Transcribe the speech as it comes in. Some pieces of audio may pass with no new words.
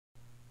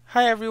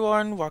Hi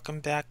everyone,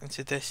 welcome back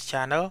into this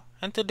channel,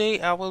 and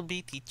today I will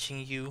be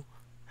teaching you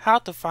how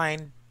to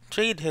find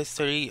trade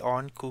history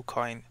on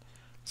Kucoin.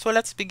 So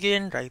let's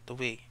begin right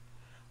away.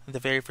 The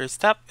very first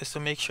step is to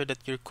make sure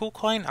that your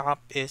Kucoin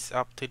app is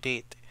up to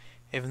date.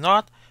 If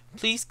not,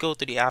 please go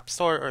to the App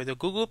Store or the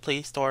Google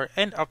Play Store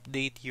and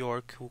update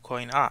your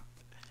Kucoin app.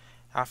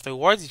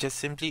 Afterwards, just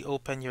simply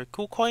open your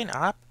Kucoin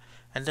app,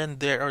 and then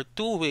there are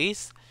two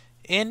ways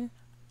in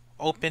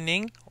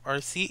opening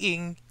or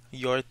seeing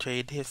your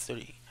trade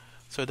history.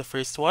 So the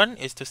first one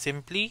is to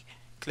simply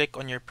click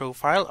on your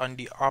profile on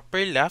the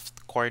upper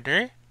left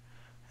corner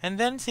and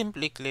then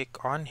simply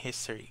click on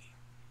history.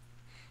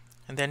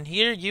 And then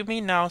here you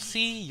may now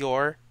see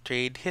your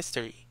trade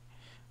history.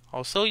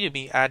 Also, you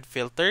may add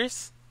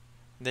filters.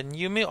 Then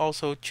you may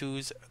also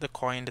choose the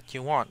coin that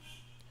you want.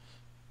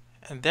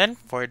 And then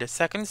for the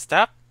second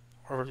step,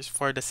 or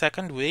for the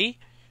second way,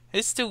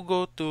 is to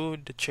go to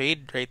the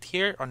trade right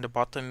here on the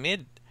bottom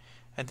mid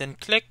and then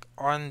click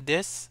on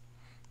this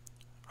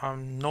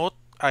note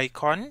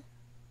icon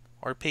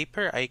or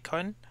paper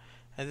icon,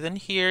 and then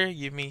here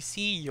you may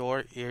see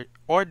your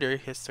order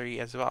history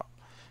as well.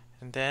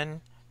 And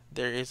then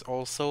there is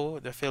also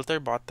the filter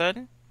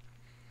button,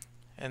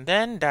 and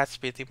then that's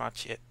pretty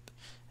much it.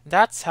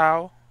 That's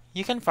how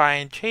you can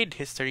find trade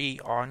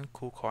history on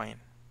Kucoin.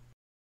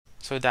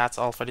 So that's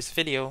all for this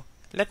video.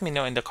 Let me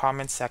know in the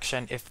comments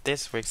section if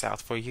this works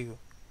out for you.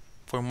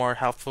 For more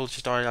helpful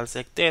tutorials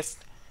like this,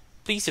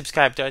 please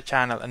subscribe to our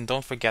channel and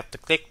don't forget to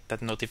click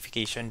that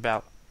notification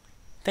bell.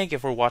 Thank you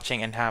for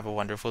watching and have a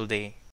wonderful day.